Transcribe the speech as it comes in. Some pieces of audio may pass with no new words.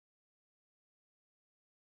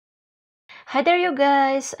Hi there you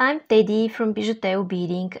guys, I'm Teddy from BijuTeo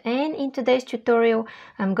Beading, and in today's tutorial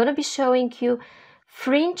I'm gonna be showing you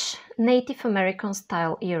Fringe Native American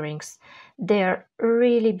style earrings. They're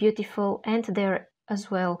really beautiful and they're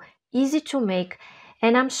as well easy to make,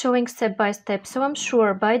 and I'm showing step by step, so I'm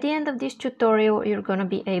sure by the end of this tutorial you're gonna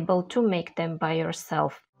be able to make them by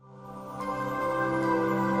yourself.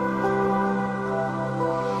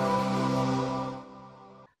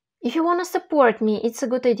 If you want to support me, it's a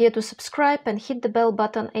good idea to subscribe and hit the bell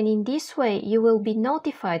button, and in this way you will be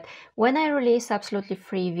notified when I release absolutely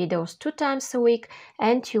free videos 2 times a week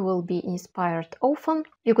and you will be inspired often.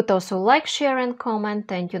 You could also like, share and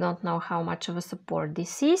comment, and you don't know how much of a support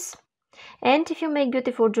this is. And if you make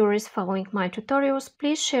beautiful jewelries following my tutorials,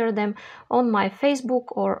 please share them on my Facebook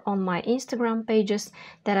or on my Instagram pages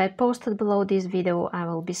that I posted below this video. I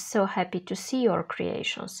will be so happy to see your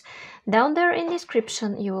creations. Down there in the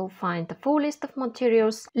description you will find the full list of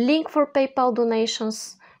materials, link for PayPal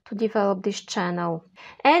donations to develop this channel,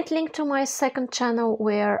 and link to my second channel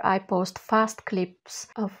where I post fast clips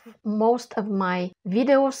of most of my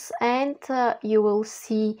videos, and you will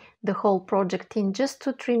see the whole project in just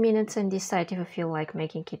 2-3 minutes and decide if you feel like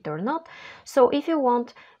making it or not. So if you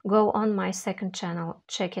want, go on my second channel,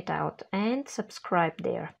 check it out and subscribe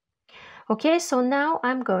there. Okay, so now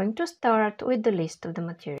I'm going to start with the list of the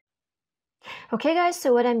materials. Okay guys,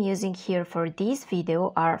 so what I'm using here for this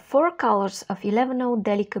video are 4 colors of 11/0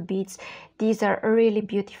 Delica beads. These are really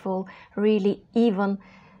beautiful, really even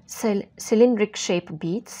cylindric shape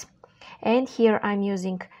beads. And here I'm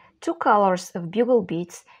using 2 colors of bugle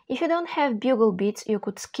beads. If you don't have bugle beads, you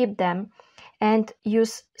could skip them and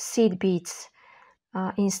use seed beads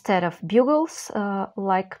instead of bugles.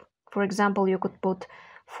 Like for example, you could put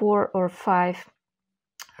 4 or 5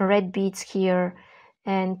 red beads here,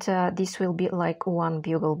 and this will be like 1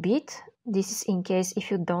 bugle bead. This is in case if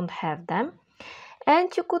you don't have them, and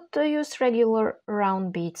you could use regular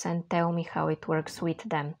round beads and tell me how it works with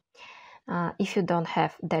them if you don't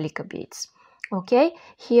have Delica beads. Okay,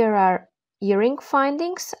 here are earring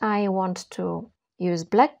findings. I want to use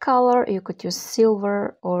black color. You could use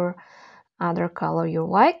silver or other color you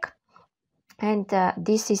like, and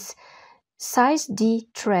this is size D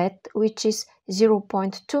thread, which is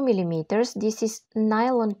 0.2 millimeters. This is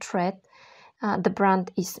nylon thread. The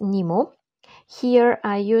brand is Nemo. Here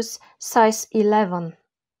I use size 11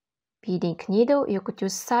 beading needle. You could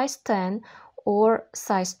use size 10 or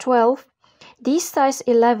size 12. This size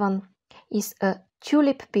 11 is a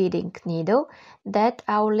Tulip beading needle that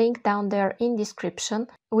I'll link down there in description,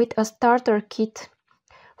 with a starter kit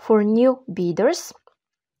for new beaders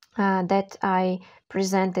that I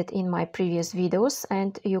presented in my previous videos,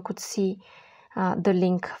 and you could see the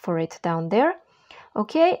link for it down there.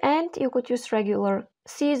 Okay, and you could use regular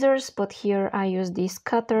scissors, but here I use these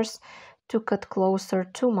cutters to cut closer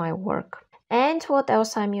to my work. And what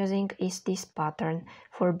else I'm using is this pattern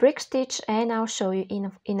for brick stitch, and I'll show you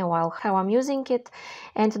in a while how I'm using it.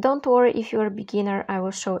 And don't worry, if you're a beginner, I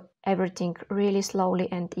will show everything really slowly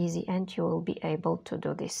and easy, and you will be able to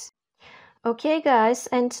do this. Okay guys,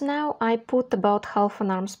 and now I put about half an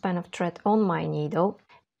arm span of thread on my needle,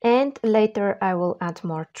 and later I will add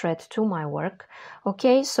more thread to my work.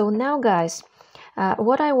 Okay, so now guys,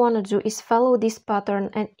 what I want to do is follow this pattern,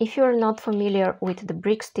 and if you're not familiar with the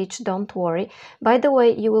brick stitch, don't worry. By the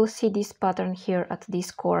way, you will see this pattern here at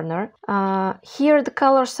this corner. Here the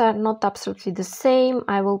colors are not absolutely the same.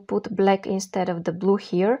 I will put black instead of the blue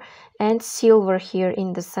here, and silver here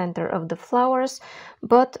in the center of the flowers,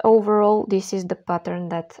 but overall this is the pattern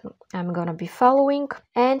that I'm gonna be following,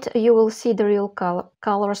 and you will see the real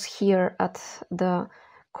colors here at the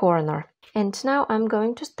corner. And now I'm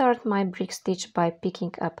going to start my brick stitch by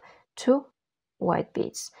picking up 2 white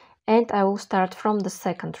beads, and I will start from the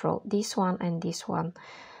second row, this one and this one.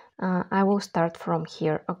 I will start from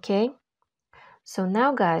here. Okay, so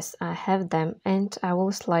now guys, I have them, and I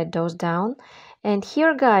will slide those down, and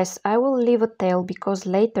here guys I will leave a tail because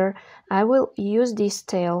later I will use this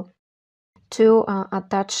tail to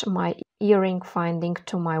attach my earring finding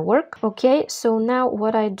to my work. Okay, so now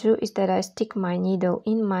what I do is that I stick my needle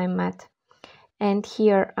in my mat, and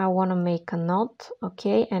here I want to make a knot.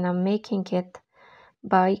 Okay, and I'm making it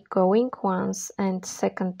by going once and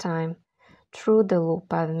second time through the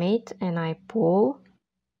loop I've made, and I pull,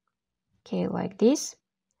 okay, like this,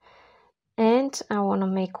 and I want to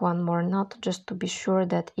make one more knot just to be sure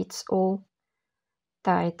that it's all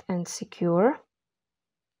tight and secure.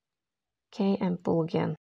 Okay, and pull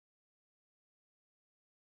again.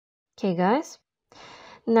 Okay guys,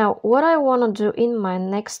 now what I want to do in my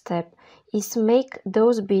next step is make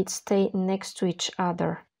those beads stay next to each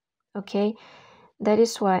other. Okay, That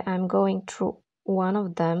is why I'm going through one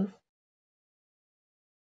of them.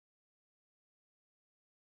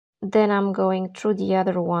 Then I'm going through the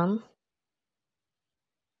other one.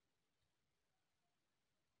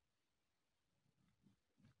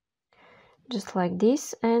 Just like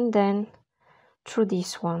this, and then through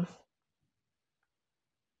this one.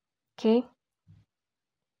 Okay.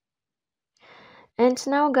 And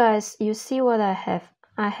now guys, you see what I have.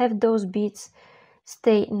 I have those beads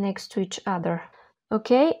stay next to each other.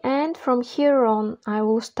 Okay, and from here on I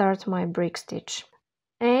will start my brick stitch.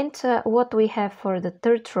 And what we have for the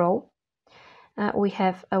third row, we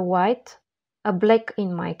have a white, a black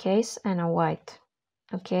in my case, and a white.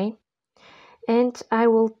 Okay, and I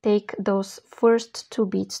will take those first two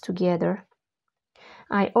beads together.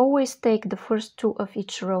 I always take the first two of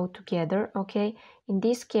each row together. Okay, in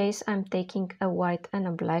this case I'm taking a white and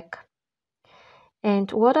a black. And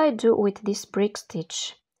what I do with this brick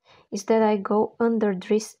stitch is that I go under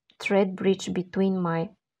this thread bridge between my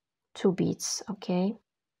two beads. Okay,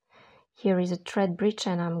 here is a thread bridge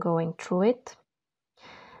and I'm going through it.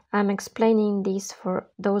 I'm explaining this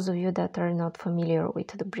for those of you that are not familiar with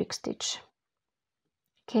the brick stitch.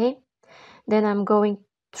 Okay, then I'm going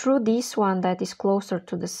through this one that is closer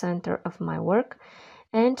to the center of my work,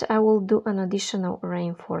 and I will do an additional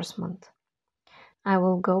reinforcement. I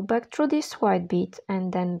will go back through this white bead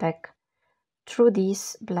and then back through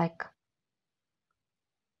this black.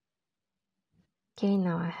 Okay,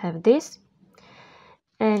 now I have this,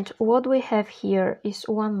 and what we have here is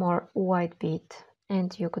one more white bead,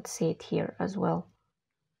 and you could see it here as well.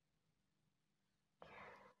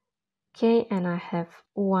 Okay, and I have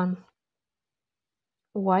one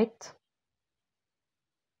white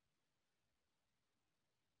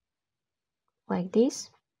like this,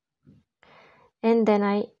 and then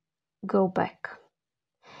I go back,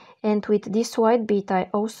 and with this white bead I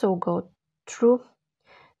also go through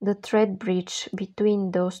the thread bridge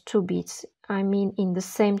between those two beads, I mean in the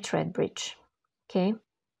same thread bridge. Okay,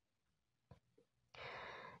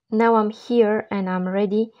 now I'm here and I'm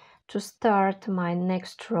ready to start my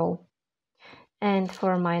next row. And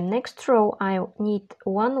for my next row I need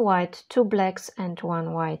one white, two blacks and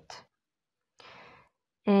one white.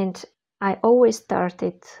 And I always start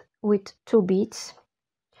it with two beads,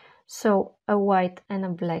 so a white and a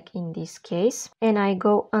black in this case, and I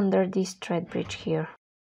go under this thread bridge here.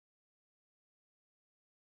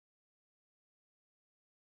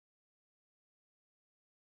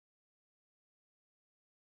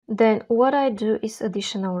 Then what I do is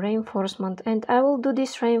additional reinforcement, and I will do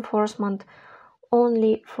this reinforcement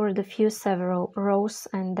only for the several rows,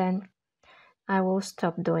 and then I will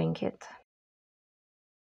stop doing it.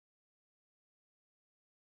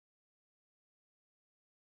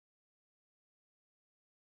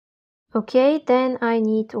 Okay, then I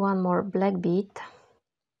need one more black bead,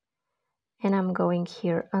 and I'm going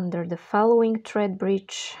here under the following thread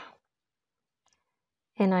bridge,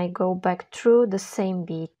 and I go back through the same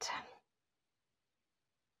bead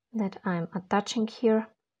that I'm attaching here.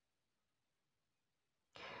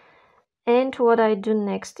 And what I do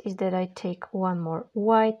next is that I take one more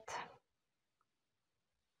white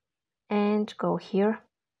and go here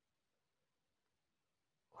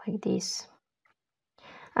like this.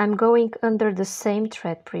 I'm going under the same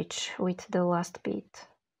thread bridge with the last bead.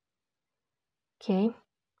 Okay,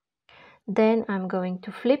 then I'm going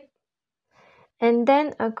to flip, and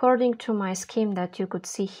then according to my scheme that you could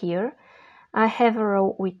see here, I have a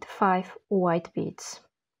row with 5 white beads,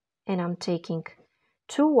 and I'm taking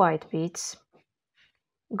 2 white beads,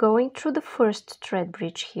 going through the first thread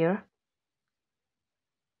bridge here.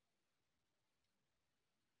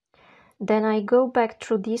 Then I go back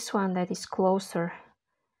through this one that is closer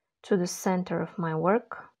to the center of my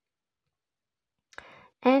work,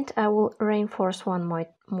 and I will reinforce one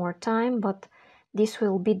more time, but this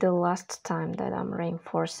will be the last time that I'm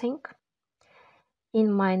reinforcing.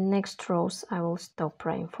 In my next rows I will stop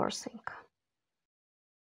reinforcing.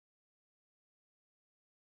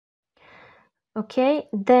 Okay,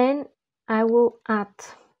 then I will add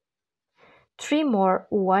 3 more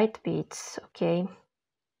white beads. Okay,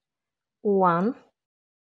 1,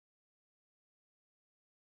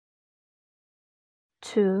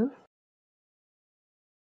 2,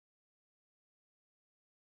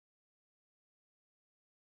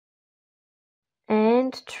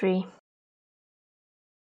 and 3.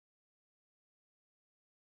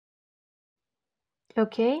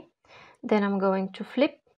 Okay, then I'm going to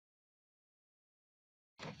flip,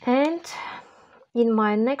 and in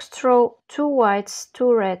my next row 2 whites,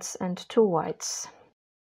 2 reds and 2 whites,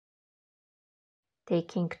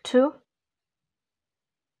 taking 2,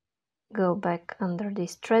 go back under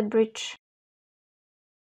this thread bridge,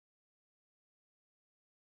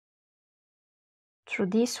 through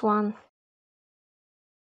this one.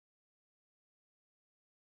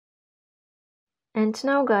 And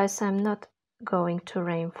now guys, I'm not going to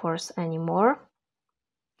reinforce anymore.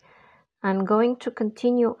 I'm going to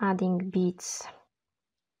continue adding beads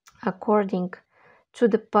according to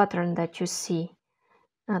the pattern that you see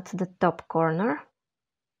at the top corner.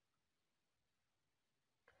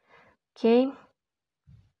 Okay,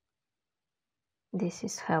 this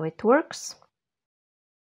is how it works.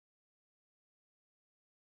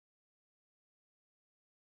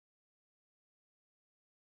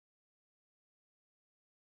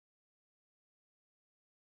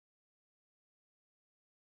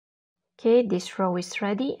 Okay, this row is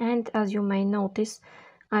ready, and as you may notice,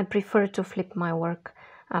 I prefer to flip my work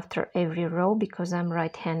after every row because I'm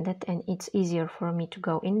right-handed and it's easier for me to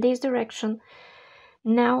go in this direction.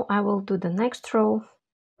 Now I will do the next row.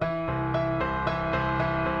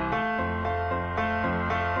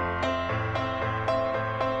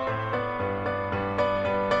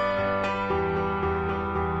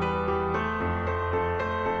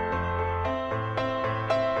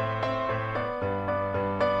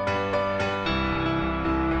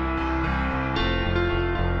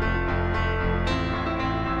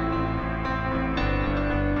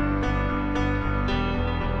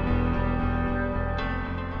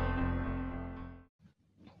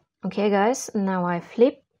 Okay guys, now I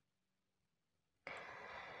flip.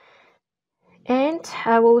 And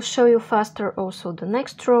I will show you faster also the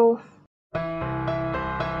next row.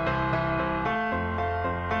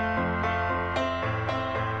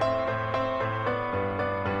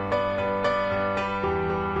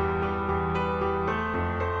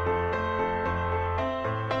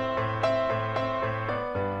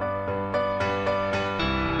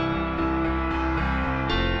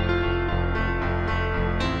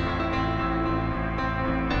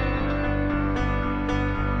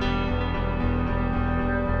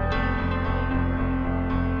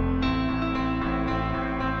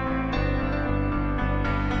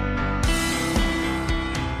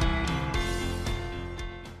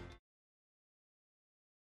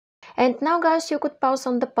 And now guys, you could pause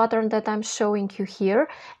on the pattern that I'm showing you here,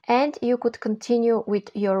 and you could continue with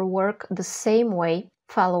your work the same way,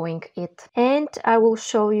 following it. And I will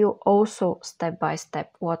show you also step by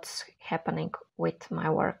step what's happening with my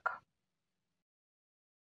work.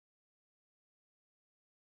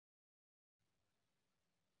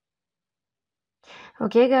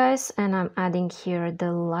 Okay guys, and I'm adding here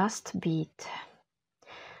the last bead.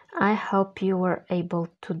 I hope you were able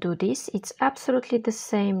to do this. It's absolutely the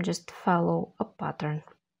same, just follow a pattern.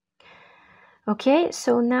 Okay,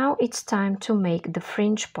 so now it's time to make the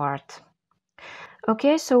fringe part.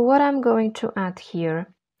 Okay, so what I'm going to add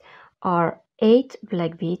here are 8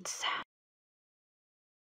 black beads.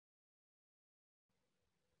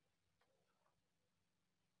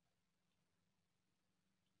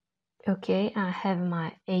 Okay, I have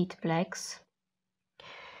my 8 blacks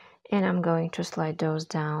and I'm going to slide those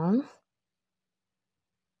down.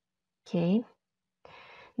 Okay,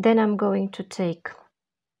 then I'm going to take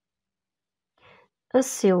a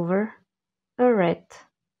silver, a red,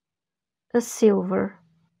 a silver,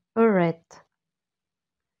 a red,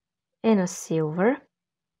 and a silver.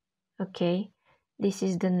 Okay, this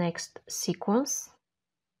is the next sequence.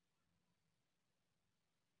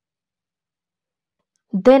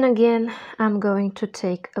 Then again, I'm going to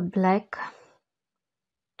take a black,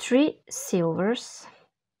 3 silvers,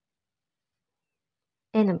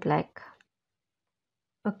 and a black.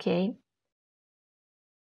 Okay,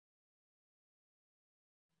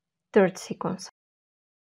 third sequence.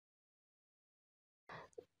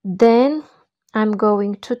 Then I'm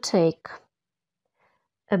going to take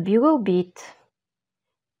a bugle bead.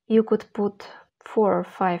 You could put 4 or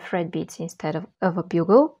 5 red beads instead of a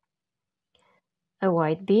bugle, a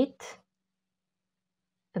white bead,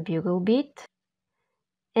 a bugle bead,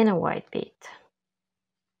 and a white bead.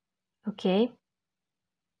 Okay,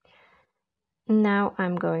 now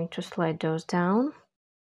I'm going to slide those down.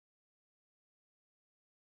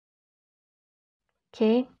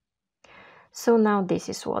 Okay, so now this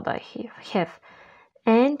is what I have.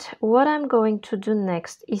 And what I'm going to do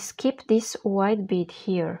next is keep this white bead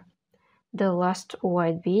here, the last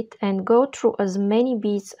white bead, and go through as many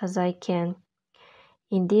beads as I can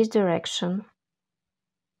in this direction.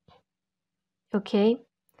 Okay,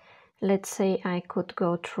 let's say I could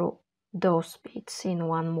go through those beads in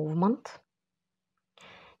one movement.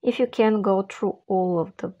 If you can, go through all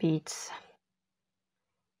of the beads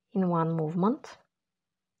in one movement.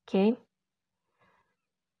 Okay,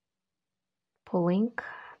 pulling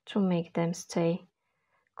to make them stay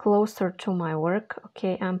closer to my work.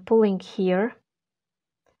 Okay, I'm pulling here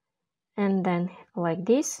and then like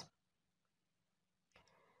this.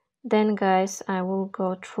 Then guys, I will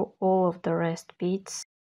go through all of the rest beads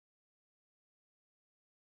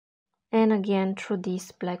and again through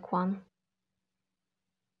this black one,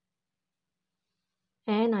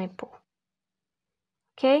 and I pull.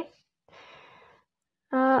 Okay,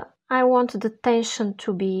 I want the tension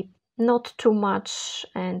to be not too much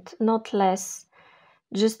and not less,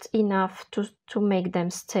 just enough to make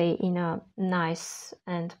them stay in a nice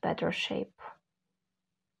and better shape.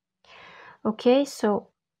 Okay, so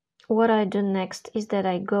what I do next is that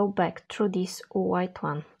I go back through this white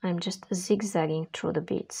one. I'm just zigzagging through the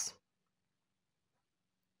beads.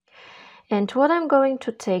 And what I'm going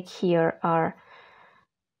to take here are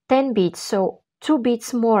 10 beads, so 2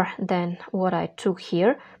 beads more than what I took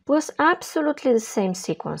here, plus absolutely the same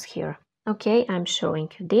sequence here. Okay, I'm showing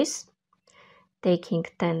you this. Taking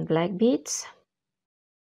 10 black beads.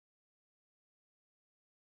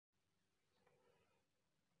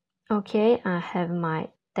 Okay, I have my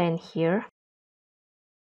 10 here.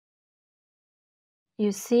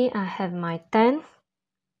 You see, I have my 10.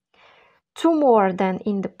 2 more than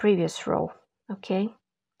in the previous row. Okay,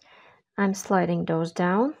 I'm sliding those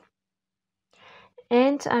down.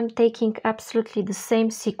 And I'm taking absolutely the same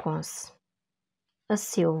sequence. A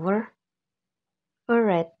silver, a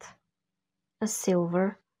red, a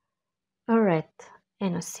silver, a red,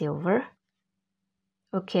 and a silver.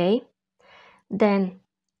 Okay, then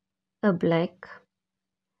a black,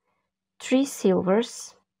 3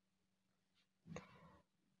 silvers,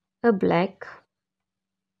 a black,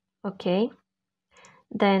 okay,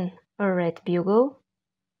 then a red bugle,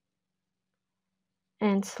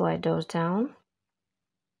 and slide those down,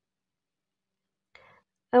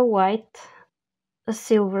 a white, a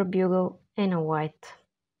silver bugle, and a white.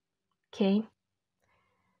 Okay,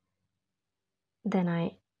 then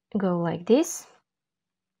I go like this,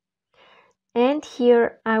 and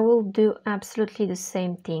here I will do absolutely the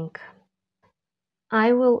same thing.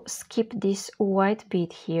 I will skip this white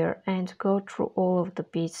bead here and go through all of the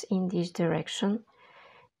beads in this direction,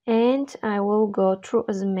 and I will go through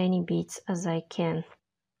as many beads as I can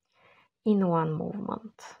in one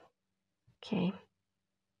movement. Okay,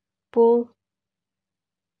 pull,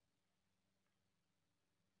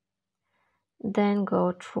 then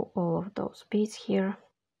go through all of those beads here.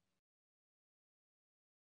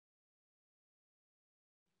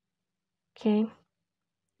 Okay,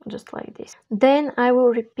 just like this. Then I will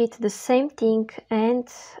repeat the same thing, and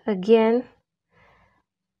again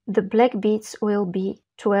the black beads will be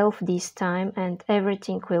 12 this time and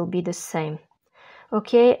everything will be the same.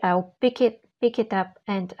 Okay, I'll pick it up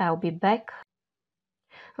and I'll be back.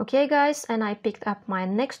 Okay guys, and I picked up my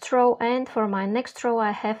next row, and for my next row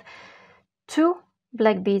I have 2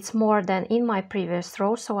 black beads more than in my previous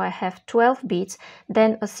row, so I have 12 beads,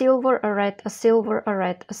 then a silver, a red, a silver, a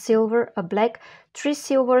red, a silver, a black, 3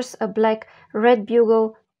 silvers, a black, red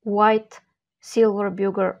bugle, white, silver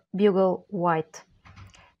bugle, white.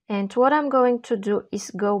 And what I'm going to do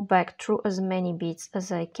is go back through as many beads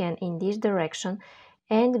as I can in this direction,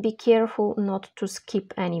 and be careful not to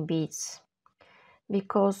skip any beads,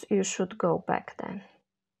 because you should go back then.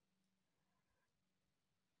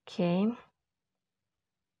 Okay,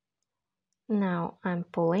 now I'm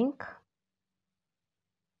pulling,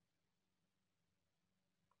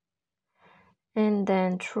 and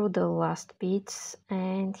then through the last beads,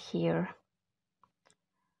 and here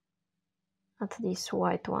at this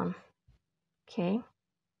white one. Okay,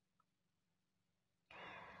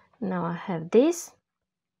 now I have this.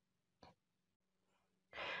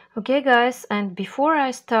 Okay guys, and before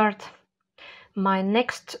I start my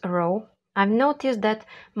next row, I've noticed that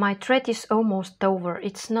my thread is almost over.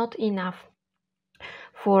 It's not enough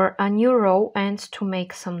for a new row and to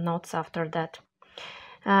make some knots after that.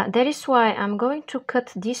 That is why I'm going to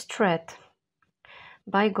cut this thread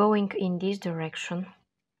by going in this direction.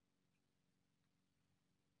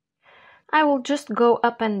 I will just go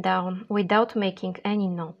up and down without making any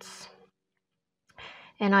knots.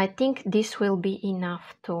 And I think this will be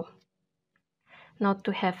enough to not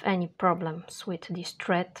to have any problems with this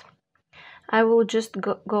thread. I will just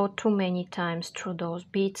go too many times through those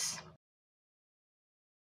beads.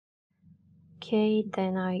 Okay,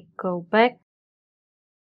 then I go back.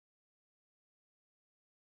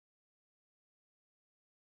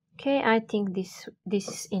 Okay, I think this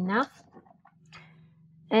is enough.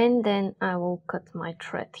 And then I will cut my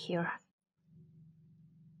thread here.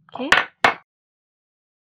 Okay.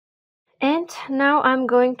 And now I'm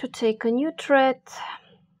going to take a new thread.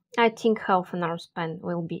 I think half an arm span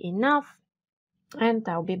will be enough. And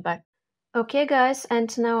I'll be back. Okay guys,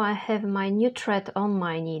 and now I have my new thread on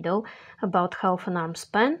my needle, about half an arm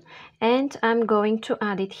span, and I'm going to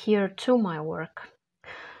add it here to my work.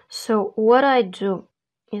 So what I do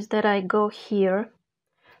is that I go here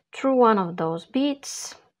through one of those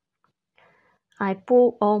beads, I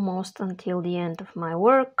pull almost until the end of my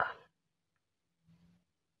work.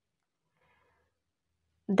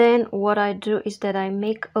 Then what I do is that I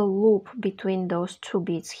make a loop between those two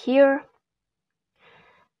beads here.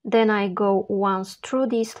 Then I go once through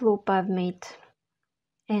this loop I've made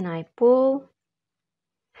and I pull.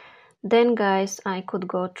 Then guys, I could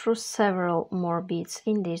go through several more beads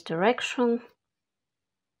in this direction.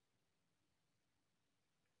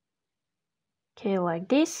 Okay, like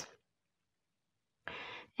this.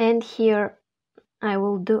 And here I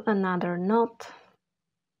will do another knot.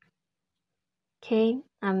 Okay,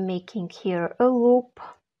 I'm making here a loop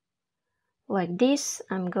like this.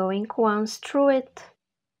 I'm going once through it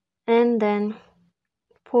and then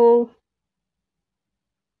pull,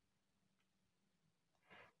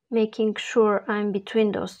 making sure I'm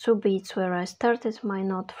between those two beads where I started my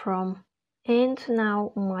knot from. And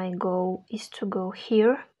now my goal is to go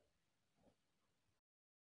here.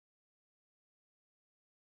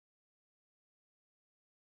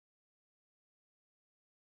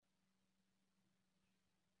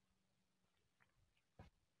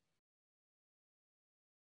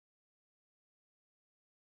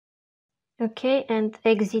 Okay, and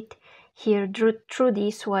exit here through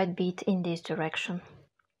this white bead in this direction.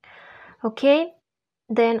 Okay,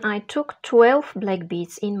 then I took 12 black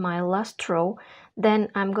beads in my last row. Then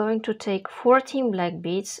I'm going to take 14 black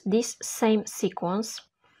beads, this same sequence.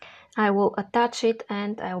 I will attach it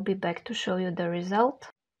and I'll be back to show you the result.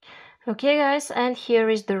 Okay guys, and here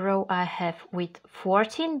is the row I have with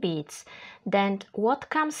 14 beads. Then what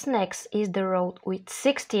comes next is the row with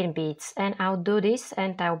 16 beads, and I'll do this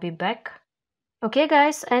and I'll be back. Okay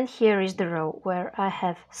guys, and here is the row where I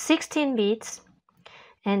have 16 beads,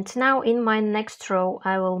 and now in my next row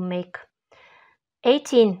I will make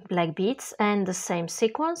 18 black beads and the same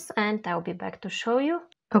sequence, and I'll be back to show you.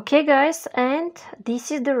 Okay guys, and this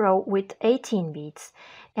is the row with 18 beads,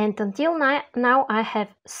 and until now I have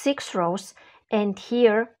 6 rows, and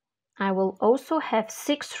here I will also have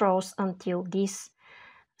 6 rows until this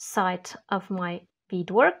side of my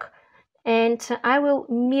beadwork, and I will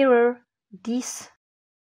mirror this.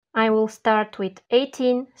 I will start with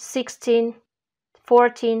 18, 16,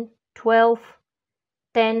 14, 12,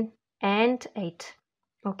 10 and 8.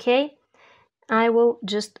 Okay, I will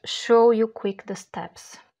just show you quick the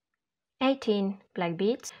steps. 18 black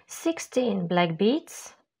beads, 16 black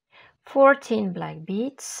beads, 14 black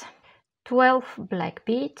beads, 12 black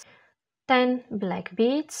beads, 10 black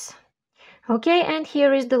beads. Okay, and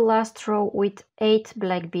here is the last row with 8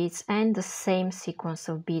 black beads and the same sequence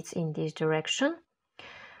of beads in this direction.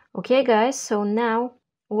 Okay guys, so now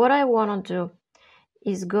what I want to do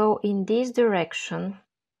is go in this direction,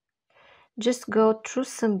 just go through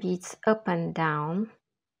some beads up and down,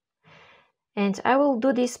 and I will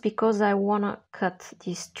do this because I want to cut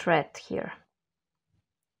this thread here.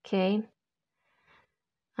 Okay,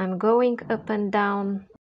 I'm going up and down,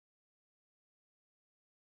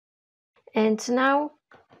 and now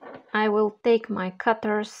I will take my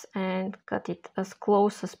cutters and cut it as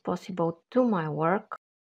close as possible to my work.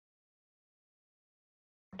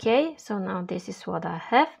 Okay, so now this is what I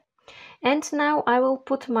have. And now I will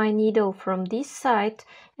put my needle from this side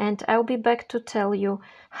and I'll be back to tell you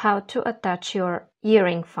how to attach your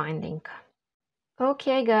earring finding.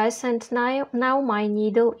 Okay guys, and now my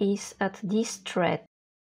needle is at this thread,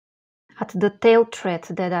 at the tail thread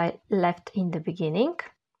that I left in the beginning.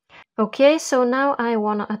 Okay, so now I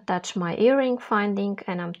want to attach my earring finding,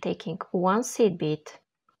 and I'm taking one seed bead.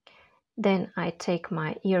 Then I take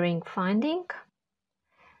my earring finding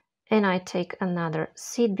and I take another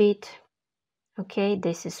seed bead. Okay,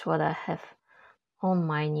 this is what I have on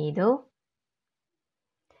my needle.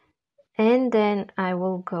 And then I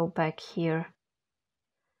will go back here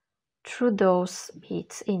through those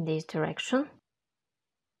beads in this direction.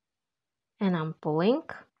 And I'm pulling.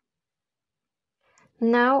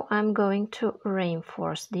 Now I'm going to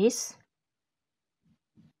reinforce this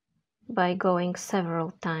by going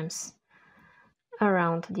several times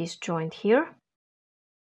around this joint here.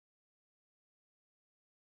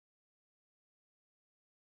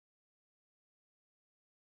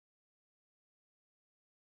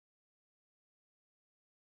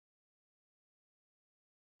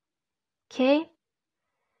 Okay,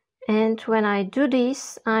 and when I do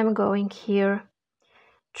this, I'm going here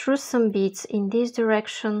through some beads in this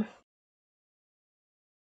direction,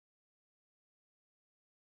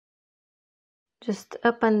 just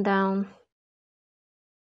up and down,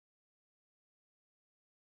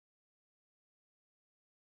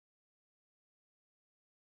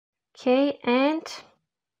 Okay, and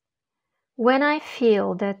when I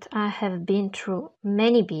feel that I have been through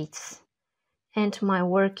many beads and my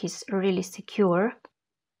work is really secure,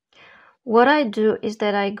 what I do is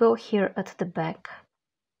that I go here at the back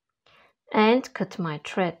and cut my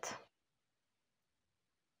thread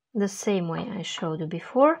the same way I showed you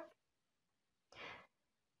before.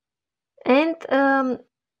 And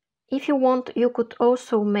if you want, you could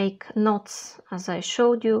also make knots as I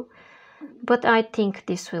showed you, but I think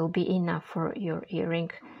this will be enough for your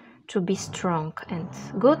earring to be strong and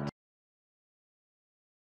good.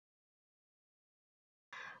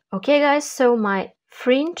 Okay guys, so my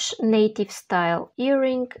Fringe Native Style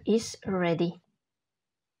earring is ready.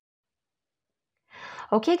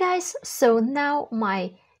 Okay guys, so now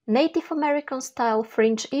my Native American style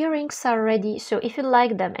fringe earrings are ready, so if you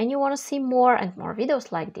like them and you want to see more and more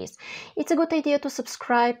videos like this, it's a good idea to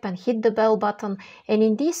subscribe and hit the bell button, and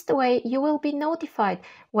in this way you will be notified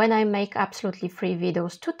when I make absolutely free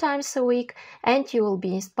videos 2 times a week and you will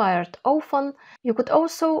be inspired often. You could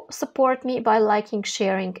also support me by liking,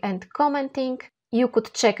 sharing and commenting. You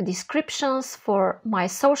could check descriptions for my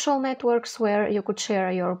social networks where you could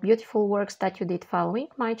share your beautiful works that you did following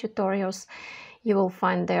my tutorials. You will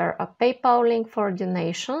find there a PayPal link for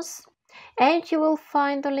donations, and you will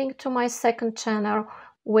find a link to my second channel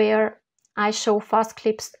where I show fast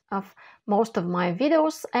clips of most of my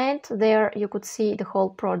videos, and there you could see the whole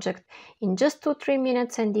project in just 2-3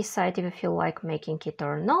 minutes and decide if you feel like making it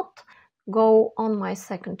or not. Go on my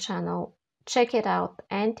second channel, check it out,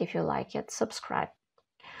 and if you like it, subscribe.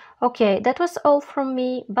 Okay, that was all from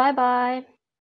me. Bye bye.